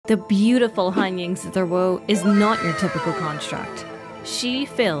The beautiful Hanying Zitherwoe is not your typical construct. She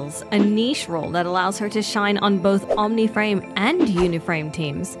fills a niche role that allows her to shine on both Omniframe and Uniframe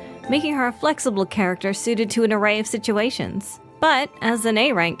teams, making her a flexible character suited to an array of situations. But as an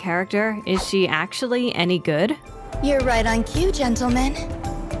A-rank character, is she actually any good? You're right on cue, gentlemen.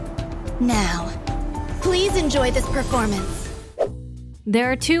 Now, please enjoy this performance. There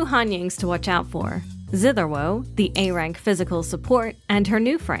are two Hanyings to watch out for. Zitherwoe, the A-rank physical support, and her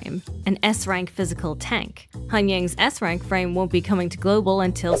new frame, an S-rank physical tank. Hanying's S-rank frame won't be coming to global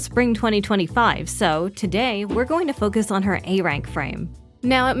until spring 2025, so today we're going to focus on her A-rank frame.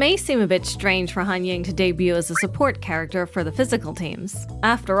 Now, it may seem a bit strange for Hanying to debut as a support character for the physical teams.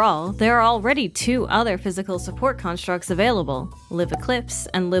 After all, there are already two other physical support constructs available, Live Eclipse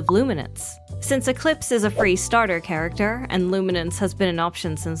and Live Luminance. Since Eclipse is a free starter character, and Luminance has been an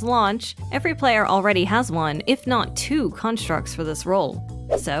option since launch, every player already has one, if not two, constructs for this role.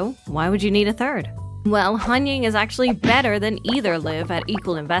 So, why would you need a third? Well, Hanying is actually better than either Live at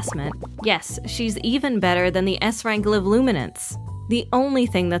equal investment. Yes, she's even better than the S-rank Live Luminance. The only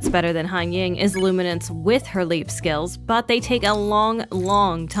thing that's better than Hanying is Luminance with her leap skills, but they take a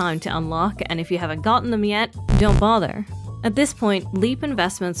long time to unlock, and if you haven't gotten them yet, don't bother. At this point, leap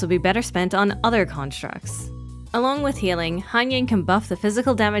investments will be better spent on other constructs. Along with healing, Hanying can buff the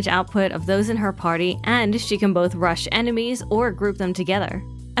physical damage output of those in her party, and she can both rush enemies or group them together.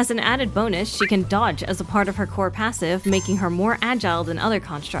 As an added bonus, she can dodge as a part of her core passive, making her more agile than other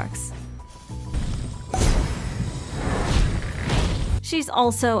constructs. She's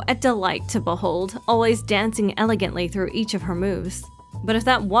also a delight to behold, always dancing elegantly through each of her moves. But if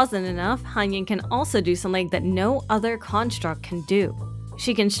that wasn't enough, Hanying can also do something that no other construct can do.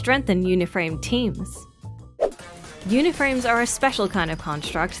 She can strengthen Uniframe teams. Uniframes are a special kind of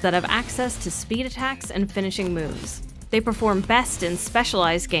construct that have access to speed attacks and finishing moves. They perform best in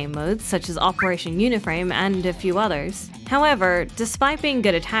specialized game modes such as Operation Uniframe and a few others. However, despite being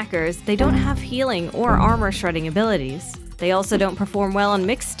good attackers, they don't have healing or armor shredding abilities. They also don't perform well on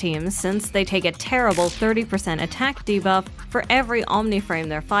mixed teams since they take a terrible 30% attack debuff for every Omniframe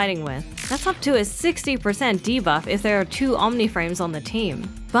they're fighting with. That's up to a 60% debuff if there are two Omniframes on the team.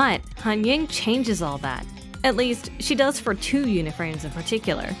 But Hanying changes all that. At least, she does for two Uniframes in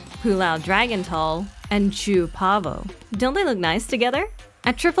particular, Pulao Dragantall and Chu Pavo. Don't they look nice together?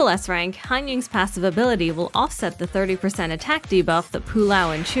 At triple S rank, Hanying's passive ability will offset the 30% attack debuff that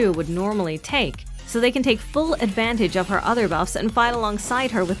Pulao and Chu would normally take, so they can take full advantage of her other buffs and fight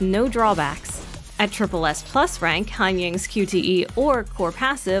alongside her with no drawbacks. At triple S plus rank, Hanying's QTE or core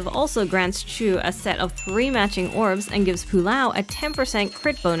passive also grants Chu a set of 3 matching orbs and gives Pulao a 10%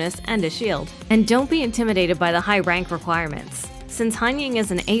 crit bonus and a shield. And don't be intimidated by the high rank requirements. Since Hanying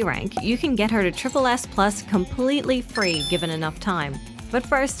is an A rank, you can get her to triple S plus completely free given enough time. But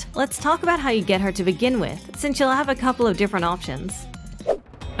first, let's talk about how you get her to begin with, since you'll have a couple of different options.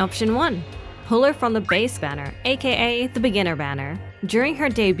 Option 1. Pull her from the base banner, aka the beginner banner. During her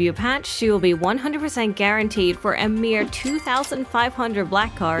debut patch, she will be 100% guaranteed for a mere 2,500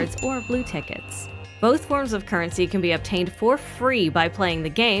 black cards or blue tickets. Both forms of currency can be obtained for free by playing the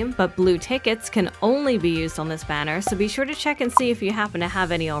game, but blue tickets can only be used on this banner, so be sure to check and see if you happen to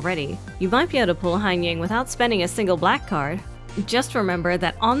have any already. You might be able to pull Hanying without spending a single black card. Just remember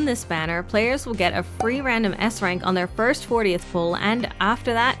that on this banner, players will get a free random S rank on their first 40th pull, and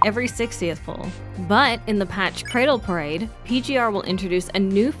after that, every 60th pull. But in the patch Cradle Parade, PGR will introduce a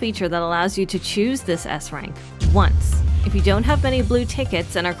new feature that allows you to choose this S rank once. If you don't have many blue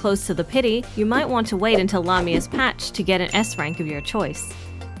tickets and are close to the pity, you might want to wait until Lamia's patch to get an S rank of your choice.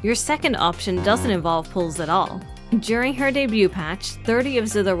 Your second option doesn't involve pulls at all. During her debut patch, 30 of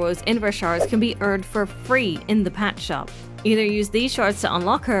Zitherwoe's Inver shards can be earned for free in the patch shop. Either use these shards to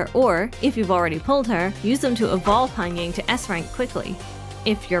unlock her, or, if you've already pulled her, use them to evolve Hanying to S rank quickly.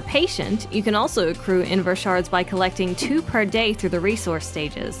 If you're patient, you can also accrue Inver shards by collecting 2 per day through the resource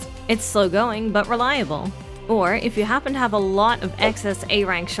stages. It's slow going, but reliable. Or, if you happen to have a lot of excess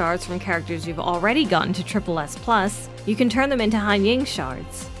A-rank shards from characters you've already gotten to triple S+, you can turn them into Hanying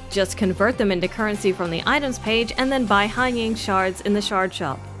shards. Just convert them into currency from the items page and then buy Hanying shards in the shard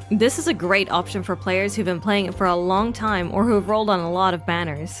shop. This is a great option for players who've been playing it for a long time or who have rolled on a lot of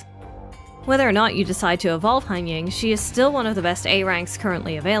banners. Whether or not you decide to evolve Hanying, she is still one of the best A ranks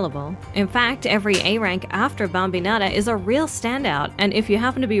currently available. In fact, every A rank after Bambinata is a real standout, and if you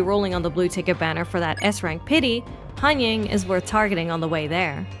happen to be rolling on the blue ticket banner for that S rank pity, Hanying is worth targeting on the way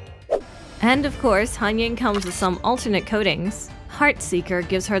there. And of course, Hanying comes with some alternate coatings. Heartseeker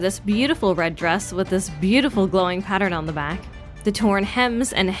gives her this beautiful red dress with this beautiful glowing pattern on the back. The torn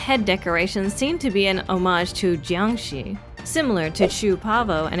hems and head decorations seem to be an homage to Jiangxi. similar to Chu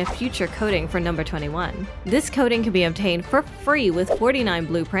Pavo and a future coating for number 21. This coating can be obtained for free with 49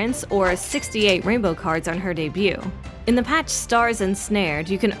 blueprints or 68 rainbow cards on her debut. In the patch Stars Ensnared,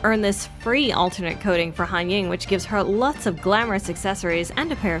 you can earn this free alternate coating for Hanying, which gives her lots of glamorous accessories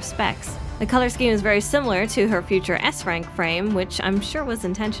and a pair of specs. The color scheme is very similar to her future S-rank frame, which I'm sure was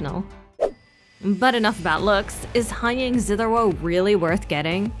intentional. But enough about looks. Is Hanying Zitherwoe really worth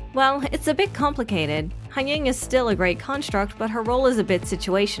getting? Well, it's a bit complicated. Hanying is still a great construct, but her role is a bit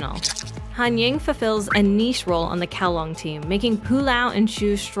situational. Hanying fulfills a niche role on the Kowloon team, making Pulao and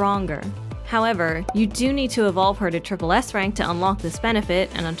Shu stronger. However, you do need to evolve her to triple S rank to unlock this benefit,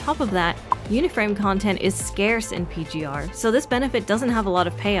 and on top of that, Uniframe content is scarce in PGR, so this benefit doesn't have a lot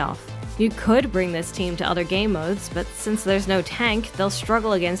of payoff. You could bring this team to other game modes, but since there's no tank, they'll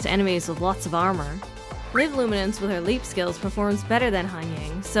struggle against enemies with lots of armor. Live Luminance with her leap skills performs better than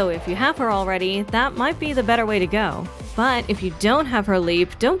Hanying, so if you have her already, that might be the better way to go. But if you don't have her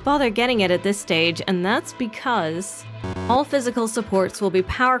leap, don't bother getting it at this stage, and that's because all physical supports will be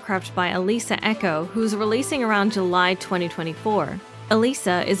powercraft by Elisa Echo, who's releasing around July 2024.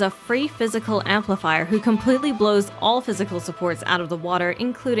 Elisa is a free physical amplifier who completely blows all physical supports out of the water,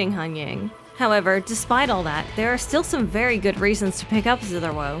 including Hanying. However, despite all that, there are still some very good reasons to pick up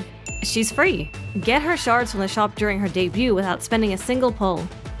Zitherwoe. She's free. Get her shards from the shop during her debut without spending a single pull.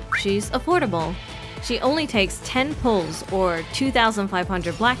 She's affordable. She only takes 10 pulls, or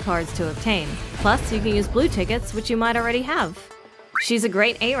 2,500 black cards to obtain. Plus, you can use blue tickets, which you might already have. She's a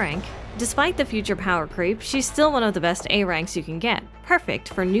great A rank. Despite the future power creep, she's still one of the best A ranks you can get, perfect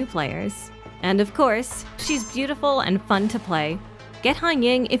for new players. And of course, she's beautiful and fun to play. Get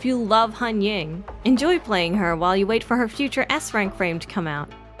Hanying if you love Hanying. Enjoy playing her while you wait for her future S rank frame to come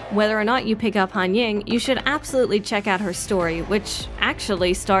out. Whether or not you pick up Hanying, you should absolutely check out her story, which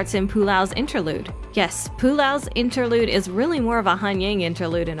actually starts in Pulao's interlude. Yes, Pulao's interlude is really more of a Hanying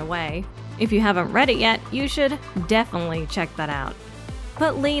interlude in a way. If you haven't read it yet, you should definitely check that out.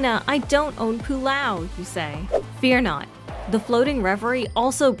 But Lina, I don't own Pulao, you say. Fear not. The Floating Reverie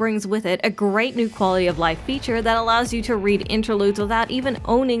also brings with it a great new quality of life feature that allows you to read interludes without even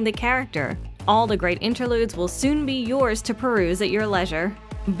owning the character. All the great interludes will soon be yours to peruse at your leisure.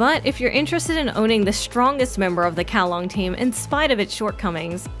 But if you're interested in owning the strongest member of the Kowloon team in spite of its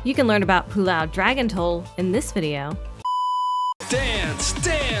shortcomings, you can learn about Pulao Dragon Toll in this video. Dance,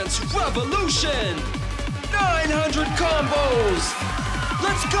 dance, revolution! 900 combos!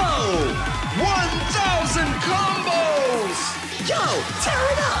 Let's go! 1,000 combos! Yo, tear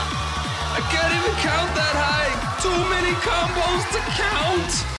it up! I can't even count that high! Too many combos to count!